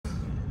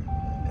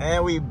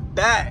And we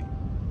back.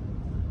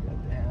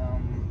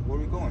 Goddamn, where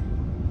we going?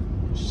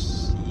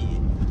 Shit.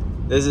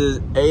 This is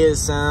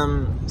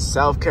ASM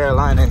South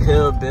Carolina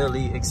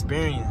Hillbilly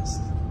Experience.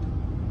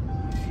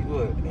 See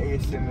what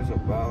ASM is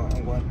about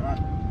and whatnot.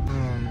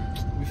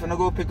 We finna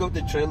go pick up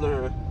the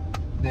trailer.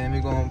 Then we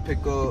gonna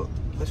pick up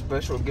a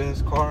special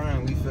guest car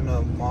and we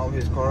finna mob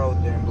his car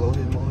out there and blow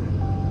his motor.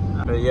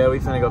 But yeah, we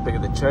finna go pick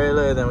up the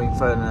trailer. Then we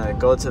finna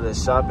go to the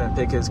shop and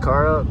pick his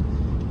car up.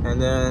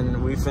 And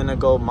then we finna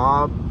go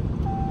mob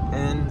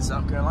in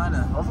South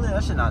Carolina. Hopefully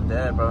that shit not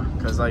dead, bro.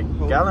 Cause like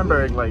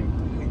Gatlinburg, like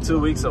 2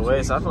 weeks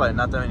away, so I feel like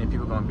not that many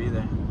people gonna be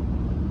there.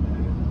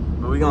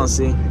 But we gonna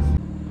see.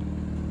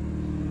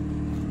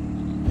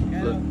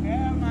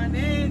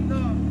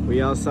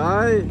 We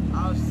outside?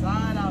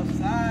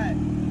 Outside.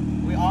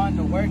 We on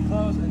the work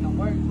clothes and the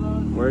work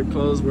clothes. Work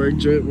clothes, work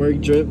drip, work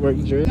drip, work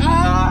drip.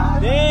 Ah!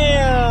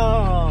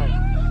 Damn!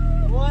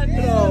 What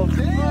the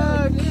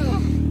fuck?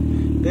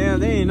 Damn,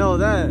 they didn't know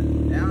that.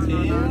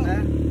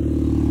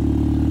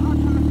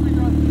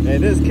 Hey,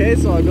 this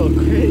queso I go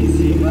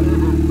crazy.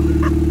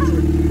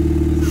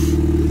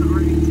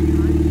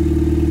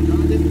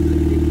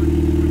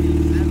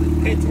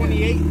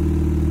 K28.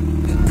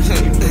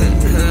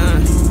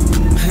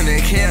 They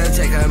can't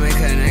take her, make a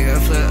nigga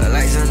flip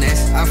like some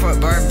next. I fuck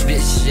bar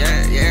bitch,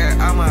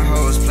 yeah. All my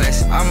hoes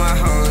place. All my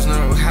hoes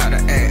know how to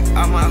act.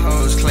 All my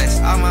hoes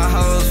class. All my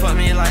hoes fuck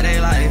me like they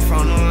like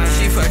from the line.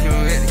 She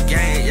fucking with the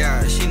gang,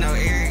 yeah. She know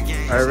every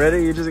gang. Alright,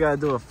 ready? You just gotta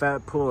do a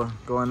fat pull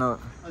going up.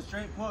 A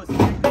straight pull.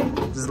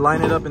 Just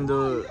line it up and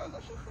do it.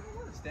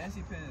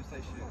 Stancy pins, say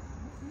shit.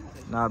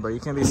 Nah, bro, you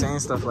can't be saying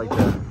stuff like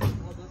that.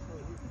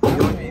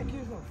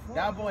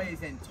 That boy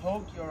is in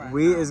Tokyo right now.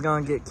 We is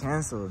gonna get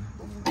canceled.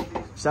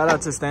 Shout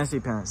out to Stancy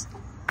Pants.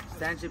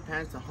 Stancy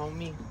Pants, the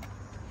homie.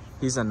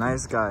 He's a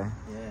nice guy.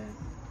 Yeah.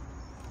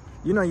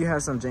 You know you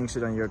have some jank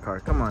shit on your car.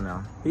 Come on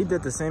now. He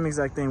did the same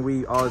exact thing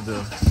we all do.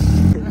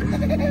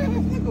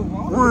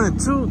 1,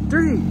 2,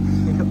 3.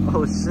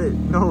 Oh shit,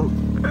 no.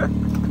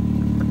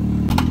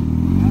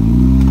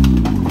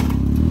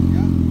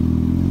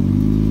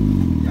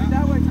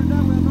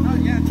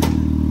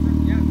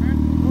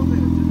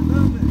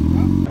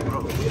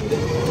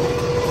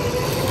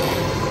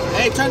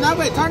 Hey, turn that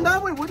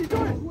way, what are you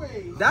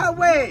doing? That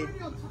way!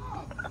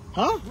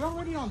 Huh? We're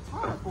already on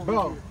top,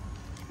 Bro.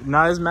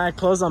 Nah, it's mad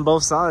close on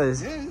both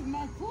sides. Yeah, it's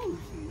not close.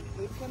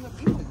 It's gonna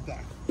be like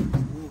that.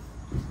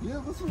 Yeah,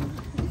 what's wrong?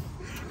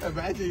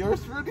 Imagine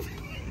yours, Rudy.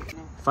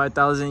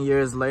 5,000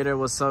 years later,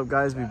 what's up,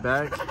 guys? We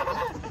back.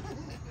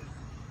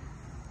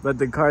 But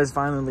the car is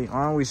finally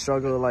on. We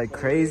struggle like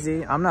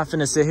crazy. I'm not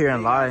finna sit here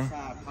and lie.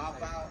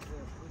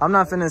 I'm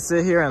not finna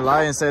sit here and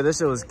lie and say this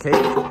shit was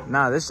cake.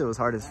 Nah, this shit was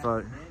hard as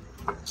fuck.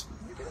 That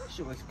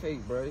shit was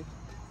cake, bro.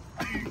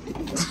 That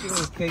shit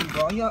was cake,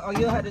 bro. All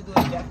you had to do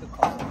is jack the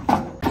car.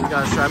 We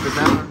gotta strap it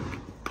down.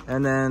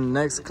 And then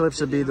next clip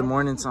should be the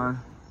morning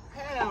time.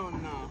 Hell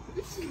no.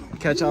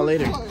 Catch y'all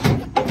later. Did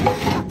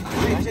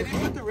they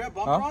put the red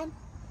bumper on?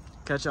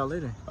 Catch y'all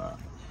later.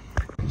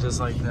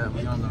 Just like that,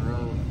 we on the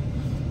road.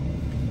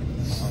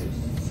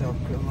 South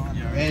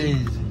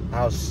Carolina.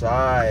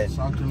 Outside.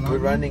 We're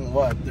running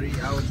what? 3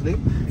 hours sleep?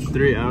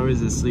 3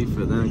 hours of sleep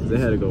for them because they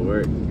had to go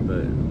work.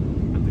 But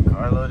the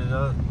car loaded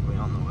up. We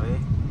on the way.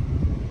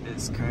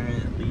 It's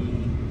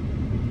currently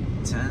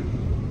 10,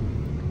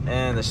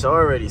 and the show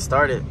already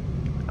started.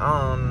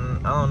 I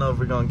don't know if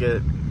we're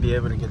gonna be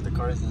able to get the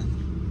cars in.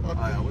 Oh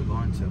yeah, we're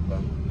going to,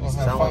 but We'll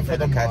have someone fun for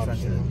finna the catch mobs,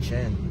 us in the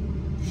chin.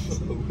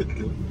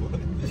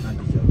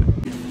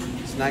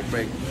 Snack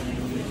break.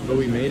 But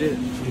we made it.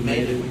 We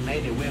made it.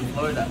 We're in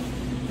Florida.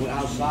 We're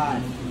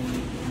outside.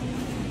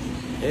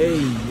 Hey,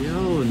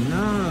 yo,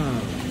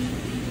 nah.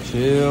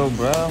 Chill,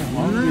 bro. I'm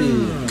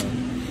hungry.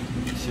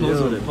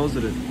 Chill. Pose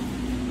with it.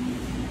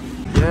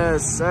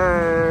 Yes,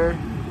 sir.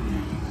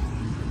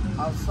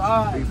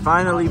 Outside. We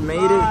finally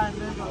made it.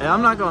 Hey,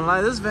 I'm not gonna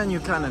lie, this venue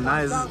kind of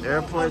nice.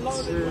 Airport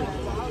shit.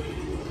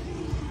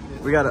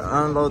 We gotta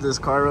unload this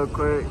car real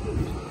quick.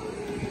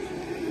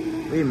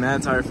 We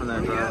mad tired from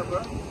that drive.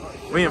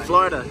 We in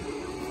Florida.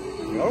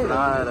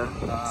 Florida.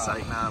 It's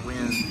like, nah, we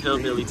in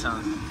hillbilly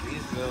town. We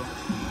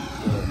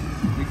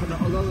finna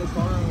unload the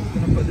car and we're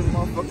gonna put this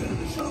motherfucker in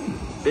the shop.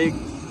 Big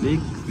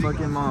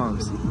fucking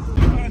moms.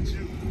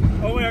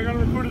 Oh wait, I gotta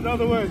record it the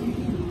other way.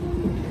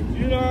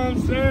 You know what I'm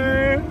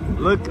saying?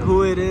 Look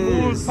who it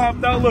Who's is.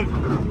 popped out? Look,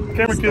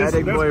 camera kiss.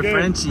 Static That's boy game.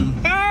 Frenchie.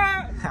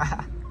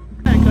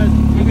 Because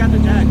we got the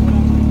jack.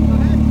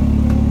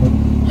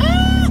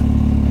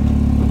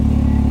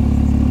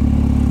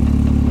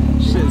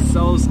 Shit's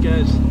so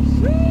sketch.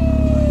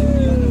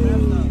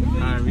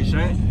 Alright, we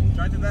straight?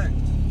 Try the back.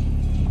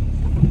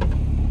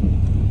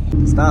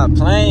 Stop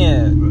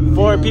playing.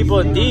 4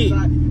 people deep.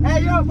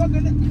 Hey, yo,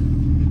 fucking.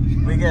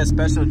 We get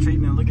special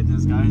treatment. Look at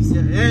this, guys.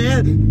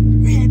 Yeah.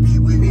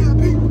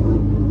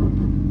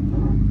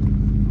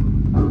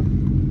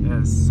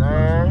 Yes,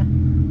 sir.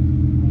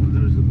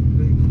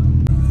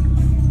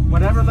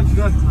 Whatever looks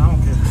good. I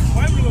don't care.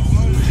 Whatever looks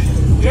good.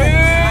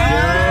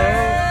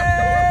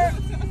 Yeah!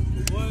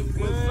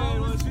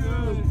 What's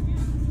good?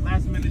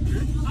 Last minute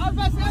trip.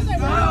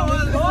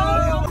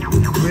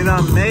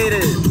 done made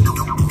it.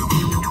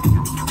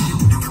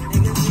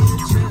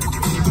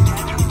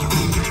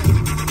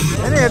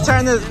 I need to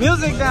turn this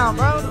music down,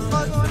 bro. What the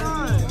fuck going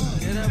on?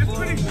 It's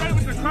pretty straight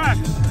with the crack.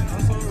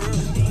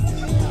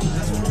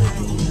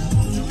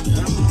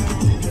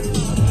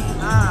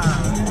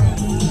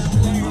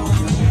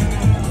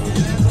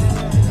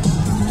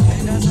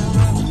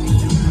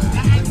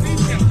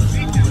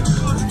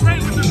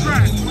 Straight with the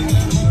crack.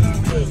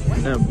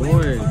 That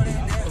boy.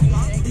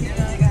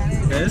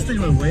 Yeah, this thing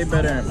look way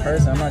better in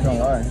person, I'm not gonna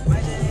lie.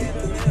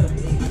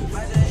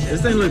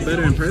 This thing look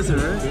better in person,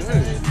 right?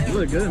 You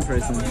look good in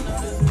person.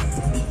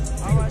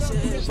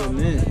 So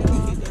man,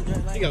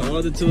 you got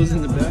all the tools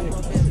in the bag.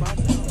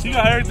 You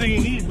got everything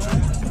you need,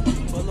 man.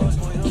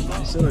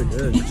 You still look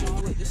good.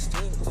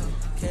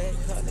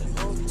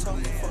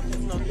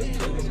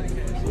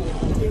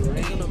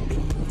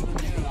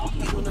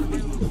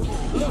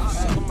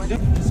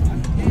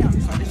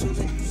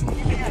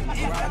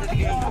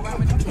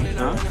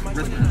 Huh?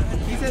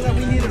 He said that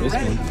we need a wrist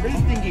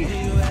thingy.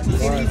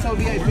 If you so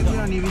VIP, we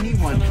don't even need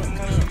one.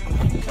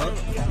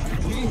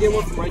 You can get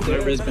one from right there.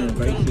 That wristband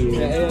right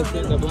here.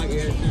 The black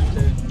air.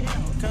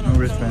 No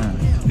wristband.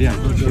 Yeah,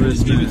 no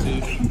wristband.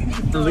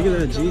 Oh, look at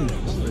that G.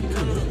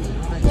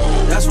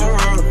 That's for up.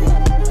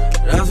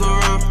 That's for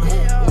up.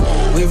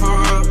 We for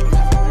up.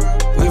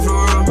 We for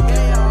up.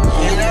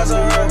 And that's a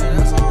rap.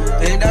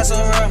 And that's a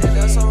rap.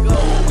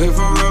 We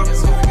for up.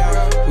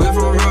 We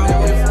for up.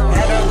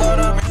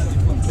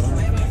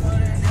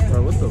 Bro,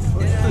 what the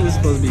fuck? I think it's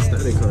supposed to be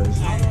static cars.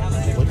 I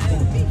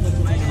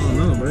don't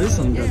know, bro. This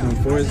one got them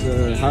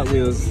Forza Hot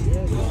Wheels.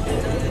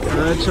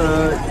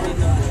 Truck.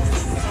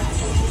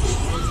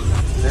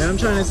 Hey, I'm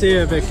trying to see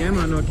if it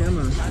camera, no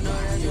camera. Got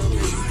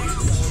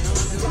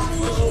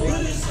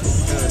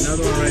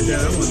another one right there.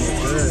 That one is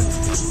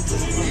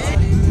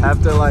good.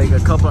 After like a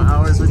couple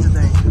hours, what you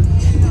think?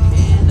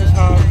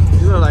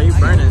 You look like you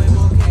burning.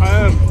 I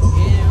am.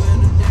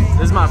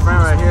 This is my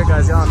friend right here,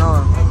 guys. Y'all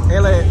know him.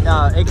 Ele,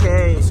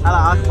 aka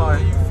Allah Akbar.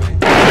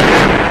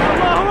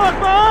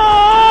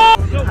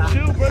 Yo,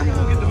 chill, bro. You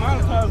gonna get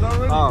demonetized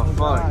already. Oh,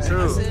 fuck.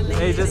 True.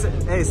 Hey,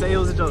 say it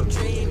was a joke.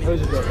 It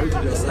was a joke. It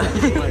was a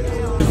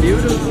joke.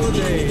 Beautiful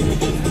day.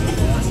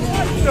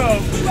 Yo,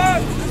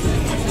 fuck.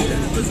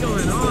 What's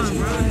going on,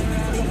 bro?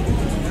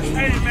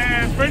 Hey,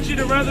 man. Frenchie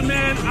the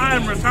Weatherman, I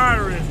am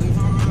retiring.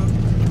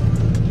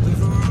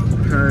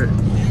 Hurt.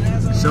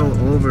 So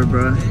over,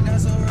 bro.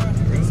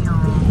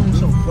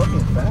 So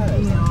fucking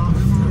fast.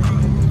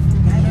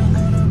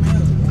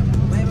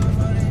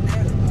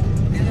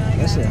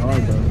 That shit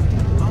hard, though.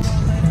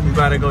 We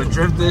about to go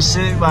drift this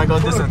shit. We about to go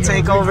do some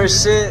takeover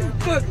shit.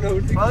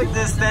 Fuck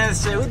this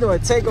dance shit. We doing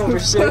takeover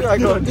shit. We about to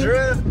go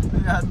drift.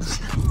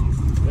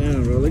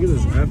 Damn, bro. Look at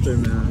this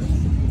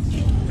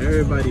aftermath.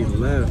 Everybody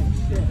left.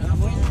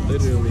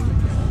 Literally.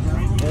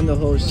 And the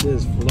whole shit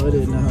is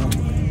flooded now.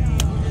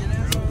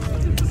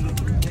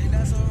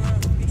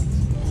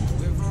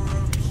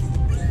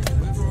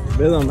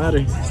 But it don't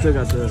matter. Still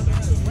got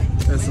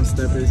some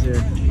steppers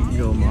here.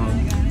 Go,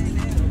 mom.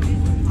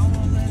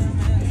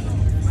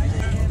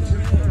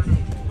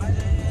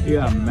 You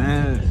got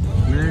mad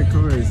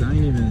cars. I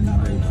ain't even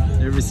like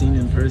never seen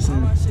in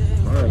person.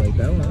 Hard like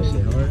that one. That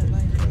shit hard.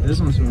 This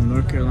one's from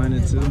North Carolina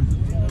too.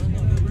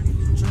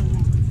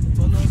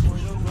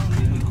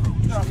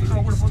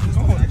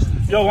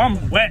 Yo,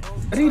 I'm wet.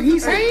 What did he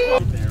say?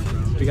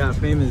 We got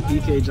famous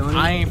BK Johnny.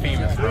 I ain't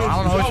famous, bro. I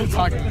don't know what you're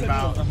talking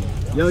about.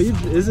 Yo,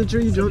 is it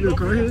true you drove your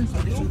car here?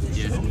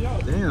 Yeah.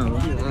 Damn.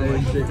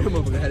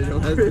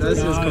 That's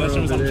his car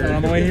over there.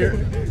 On the way here.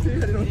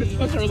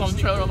 Was on the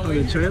trailer on the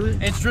way. The trailer?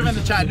 It's driven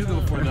to Chattanooga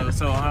before though,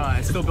 so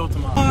I still built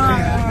them up.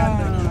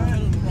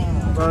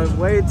 But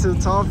way too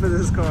tall for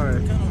this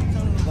car.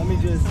 Let me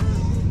just.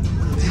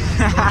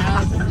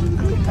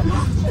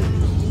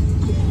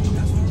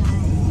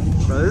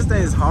 Bro, this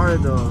thing is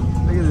hard though.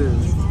 Look at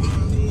this.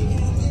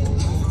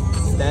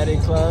 Static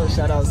Club.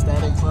 Shout out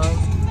Static Club.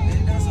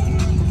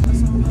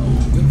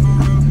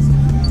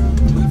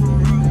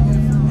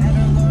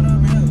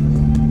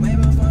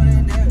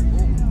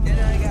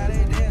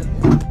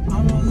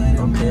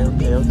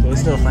 Okay.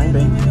 Still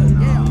framing.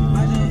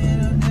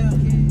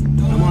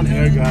 I'm on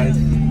air, guys.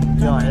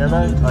 You on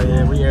airbag? Oh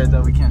yeah, we aired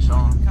though. We can't show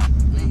them.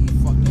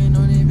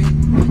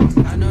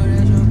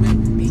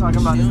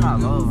 Talking about it's not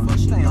low.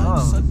 This ain't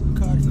low.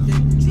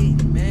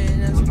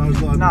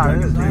 Nah,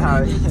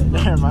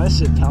 damn, my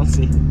shit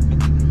bouncy.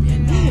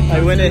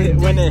 Like when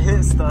it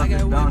hits stuff,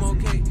 it's bouncy.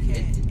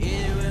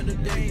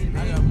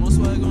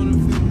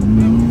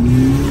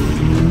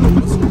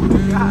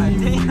 God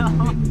damn.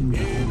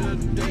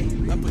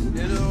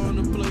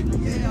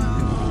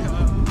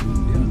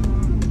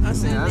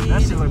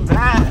 That shit look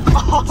bad.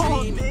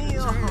 Oh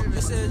damn.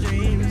 This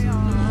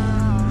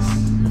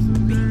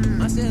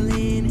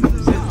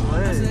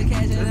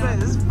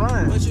is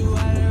fun. This is a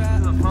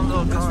fun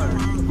little car.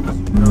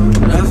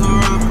 That's for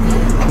up.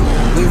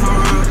 We for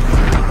up.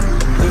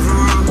 We for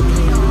up.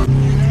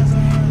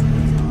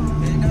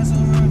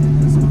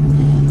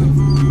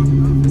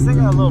 This thing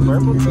got a little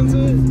purple tint to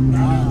it.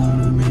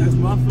 It's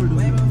muffled.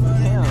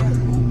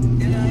 Damn.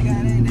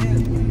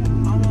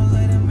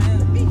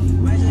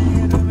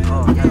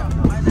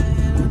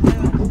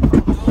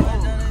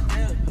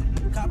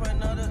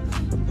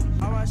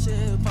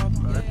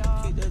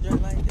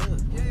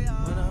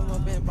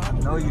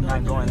 No, you're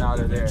not going out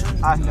of there.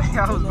 I think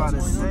I was about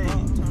to say.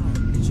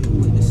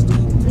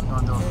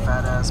 Gonna do a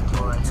fat ass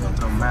pour right here,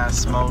 throw mad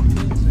smoke.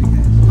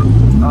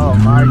 Oh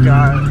my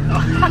god.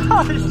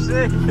 Oh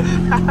shit.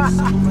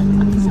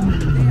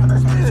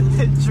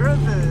 It's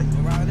tripping.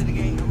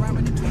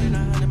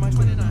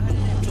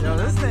 Yo,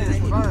 this thing is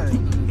fun.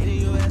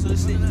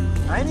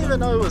 I didn't even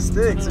know it was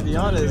stick, to be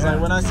honest. Like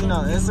when I seen it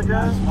on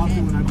Instagram.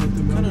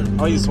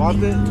 Oh, you swapped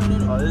it?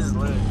 Oh, this is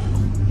lit.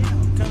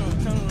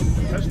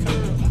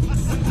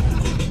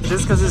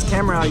 Just because this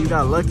camera out, you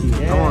got lucky.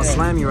 Yeah. I won't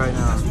slam you right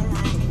now.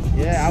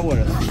 Yeah, I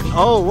would've.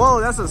 Oh, whoa,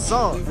 that's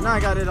assault. And I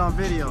got it on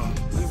video.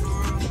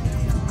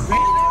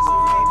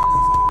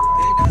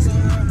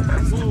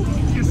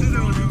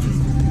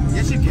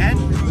 Yes, you can.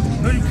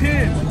 No, you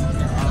can't.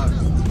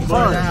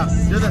 Fuck.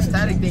 Do the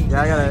static thing.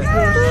 Yeah, I got it.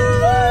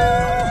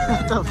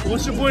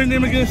 What's your boy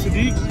name again?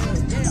 Sadiq?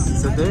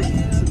 Sadiq?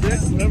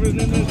 Sadiq? Whatever his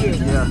name is.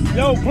 Yeah.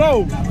 Yo,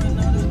 bro.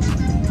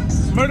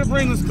 Murder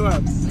Brainless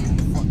collab.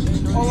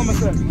 All I'm gonna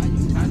say. I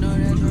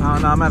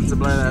don't know, I'm gonna have to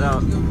blur that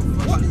out.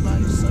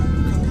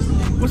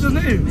 What's his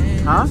name?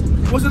 Huh?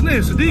 What's his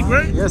name? Sadiq,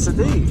 right? Yeah,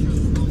 Sadiq.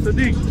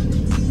 Sadiq.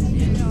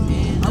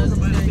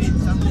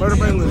 Murder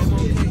Brainless.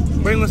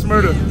 Brainless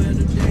murder.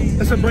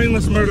 It's a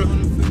brainless murder.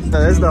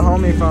 That's the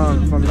homie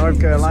from North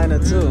Carolina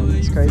too.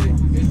 It's crazy.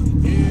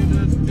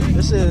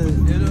 This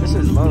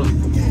is low.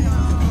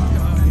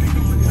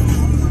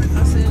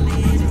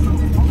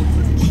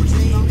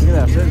 Look at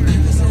that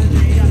fitness.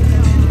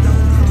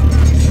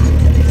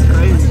 It's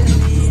crazy.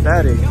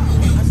 Static.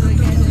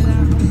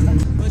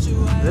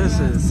 This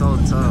is so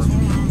tough.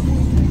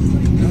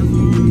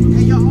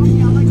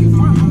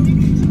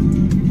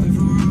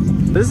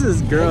 This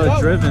is girl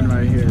driven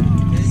right here.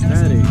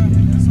 Static.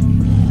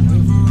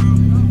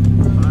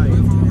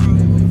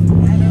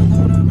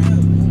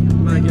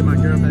 Get my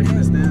girl back in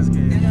the stance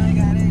game.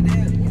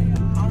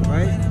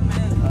 Right?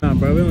 Nah,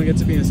 bro, we don't get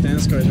to be in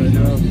stance cars right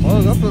now.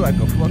 Oh, I feel like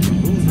a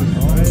fucking loser,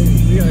 bro. Right?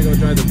 We gotta go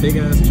drive the big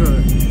ass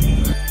truck.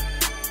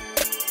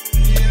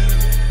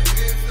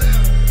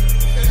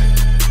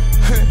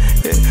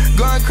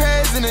 Going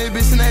crazy in this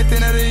bitch and they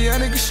think that a young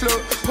nigga slow.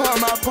 Pour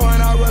my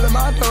and I roll in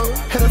my dough.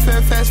 Hit a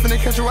fair fast finna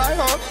catch a white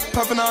hoe.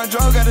 Poppin' on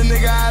drugs, got a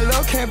nigga I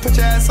low. Can't put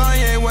your ass on,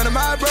 you ain't one of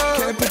my bros.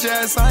 Can't put your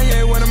ass on, you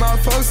ain't one of my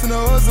folks. And the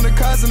hoes and the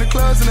cars and the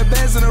clothes and the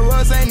bands and the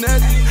rolls ain't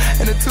nothing.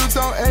 And the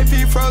two-tone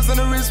AP froze on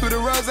the wrist with the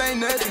rose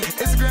ain't nothing.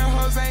 Instagram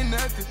hoes ain't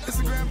nothing.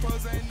 Instagram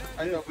pose ain't nothing.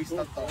 I know we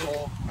stopped the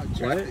whole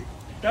What?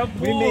 That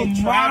We made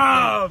bull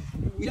mob.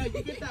 Yeah,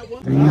 you get that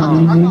one. I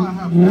gotta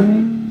have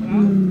that.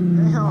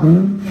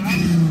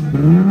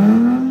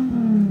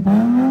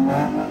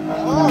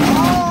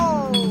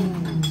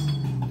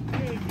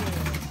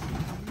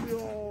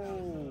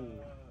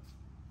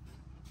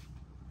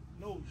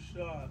 No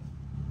shot.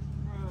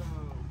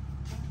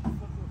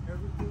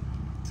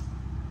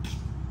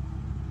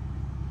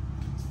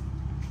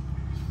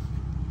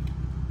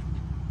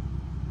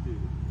 Dude,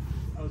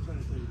 I was trying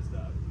to tell you to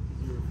stop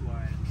because you were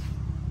flying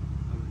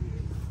over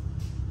here.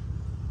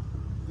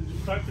 Did you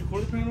crack the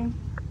quarter panel?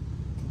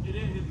 It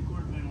didn't hit the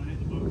quarter panel, it hit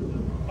the bumper.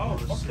 Oh,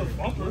 fuck the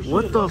bumper.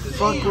 What the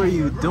fuck were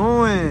you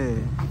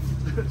doing?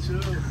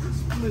 Chill.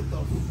 Split the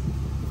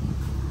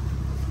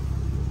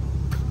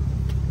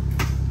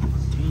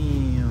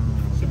Damn.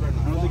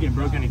 I don't think it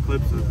broke any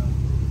clips.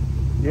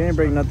 You ain't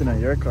break nothing on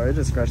your car. It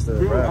just scratched the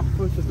wrap.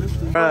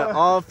 Alright,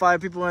 all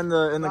 5 people in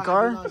the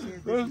car.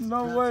 There's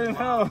no way in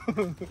hell.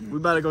 We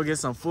about to go get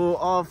some food.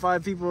 All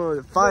 5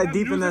 people, 5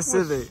 deep in that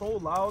Civic. So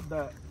loud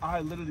that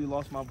I literally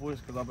lost my voice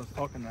because I was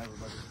talking to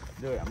everybody.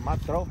 Dude, my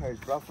throat hurts,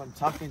 bro, from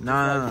talking.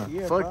 Nah,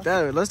 here, fuck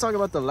that. Let's talk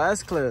about the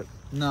last clip.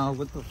 No,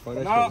 what the fuck?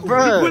 Nah,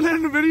 Bruh. you put that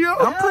in the video?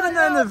 I'm putting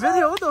that in the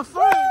video. What the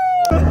fuck?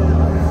 5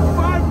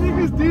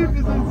 niggas deep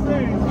is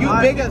insane. You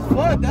big as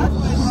fuck. That's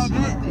why it's not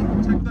shit.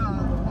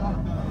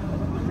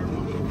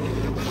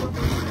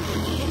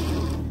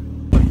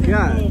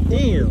 God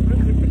damn.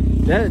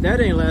 That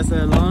ain't last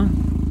that long.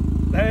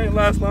 That ain't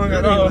last long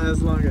That at all. ain't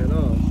last long at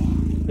all.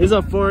 It's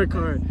a Ford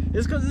car.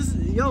 It's cause this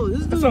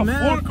It's dude's a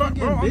mad Ford car,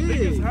 fucking bro. I'm big as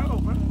big.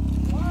 hell, man.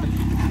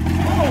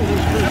 Oh,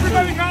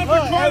 everybody got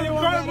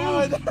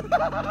the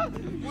car.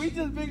 We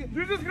just big.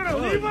 You're just gonna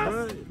leave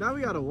us? Bruh, now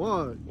we gotta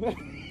walk.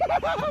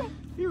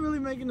 You really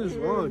making us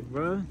walk,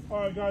 bro.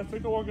 Alright, guys,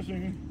 take the walker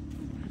singing.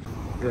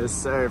 Yes,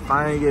 sir.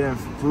 Finally getting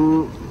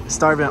food.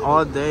 Starving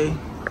all day.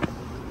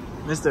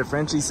 Mr.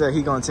 Frenchie said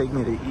he gonna take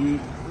me to eat.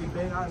 We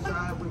big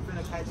outside. We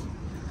finna catch.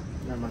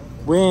 Never mind.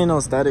 We ain't no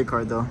static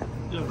car though.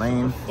 Yo,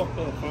 Lame. Fuck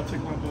up. I'll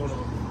take my boat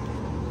off.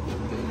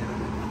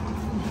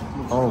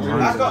 Oh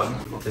my god.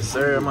 Yes,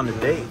 sir. I'm on a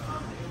date.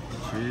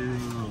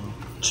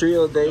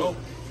 Trio date.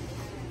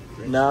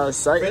 Nah,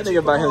 psych that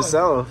nigga by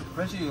himself.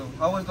 Frenchie,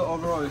 how was the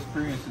overall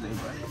experience today,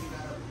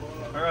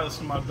 bro? I gotta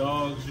see my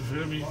dogs, you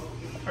feel me?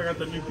 I got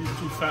to meet these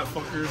 2 fat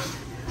fuckers.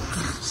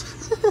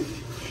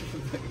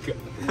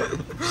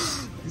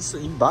 You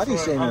You body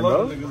shaming,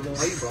 bro. Why you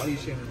body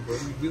shaming, bro?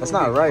 That's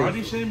not right.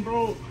 Body shame,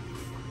 bro.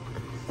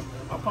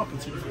 I'll pop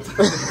it to you.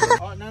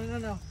 Oh,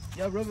 no.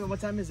 Yo, Ruben, what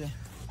time is it?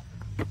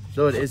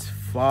 Dude, it's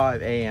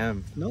 5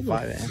 a.m. No,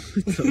 5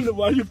 a.m.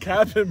 Why you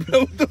capping,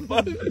 bro? What the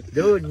fuck?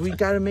 Dude, we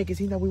gotta make it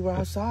seem that we were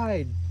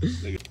outside.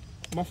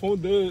 My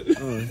phone dead.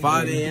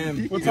 5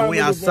 a.m. What and time we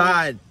is it, bro?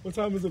 outside. What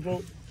time is it,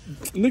 bro?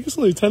 Niggas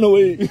only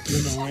 10:08.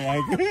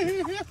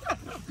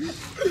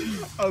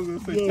 I was gonna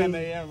say 10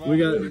 a.m. We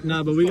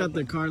got but we got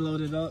the car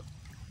loaded up.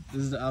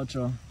 This is the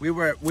outro. We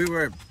were.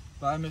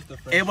 Bye, Mr.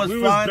 Fresh. It was We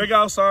fun. was big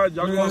outside.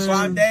 Y'all It going was some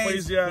 5 days.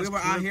 crazy ass We were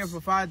out here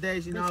for 5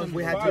 days. You know,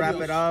 we had to 5 wrap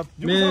days. it up.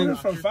 You was out Man, here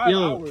for 5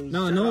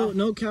 hours.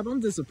 no cap. I'm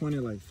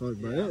disappointed like fuck,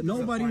 bro.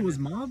 Nobody was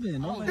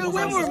mobbing. Nobody Dude,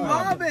 was we were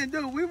outside. mobbing.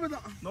 Dude, we were the.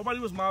 Nobody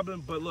was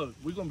mobbing, but look,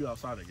 we gonna be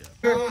outside again.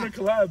 We're gonna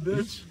collab,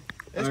 bitch.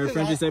 All right,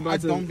 Frenchie, say bye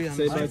to don't be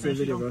say on bye the to the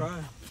video, bro.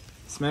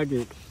 Smack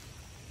it.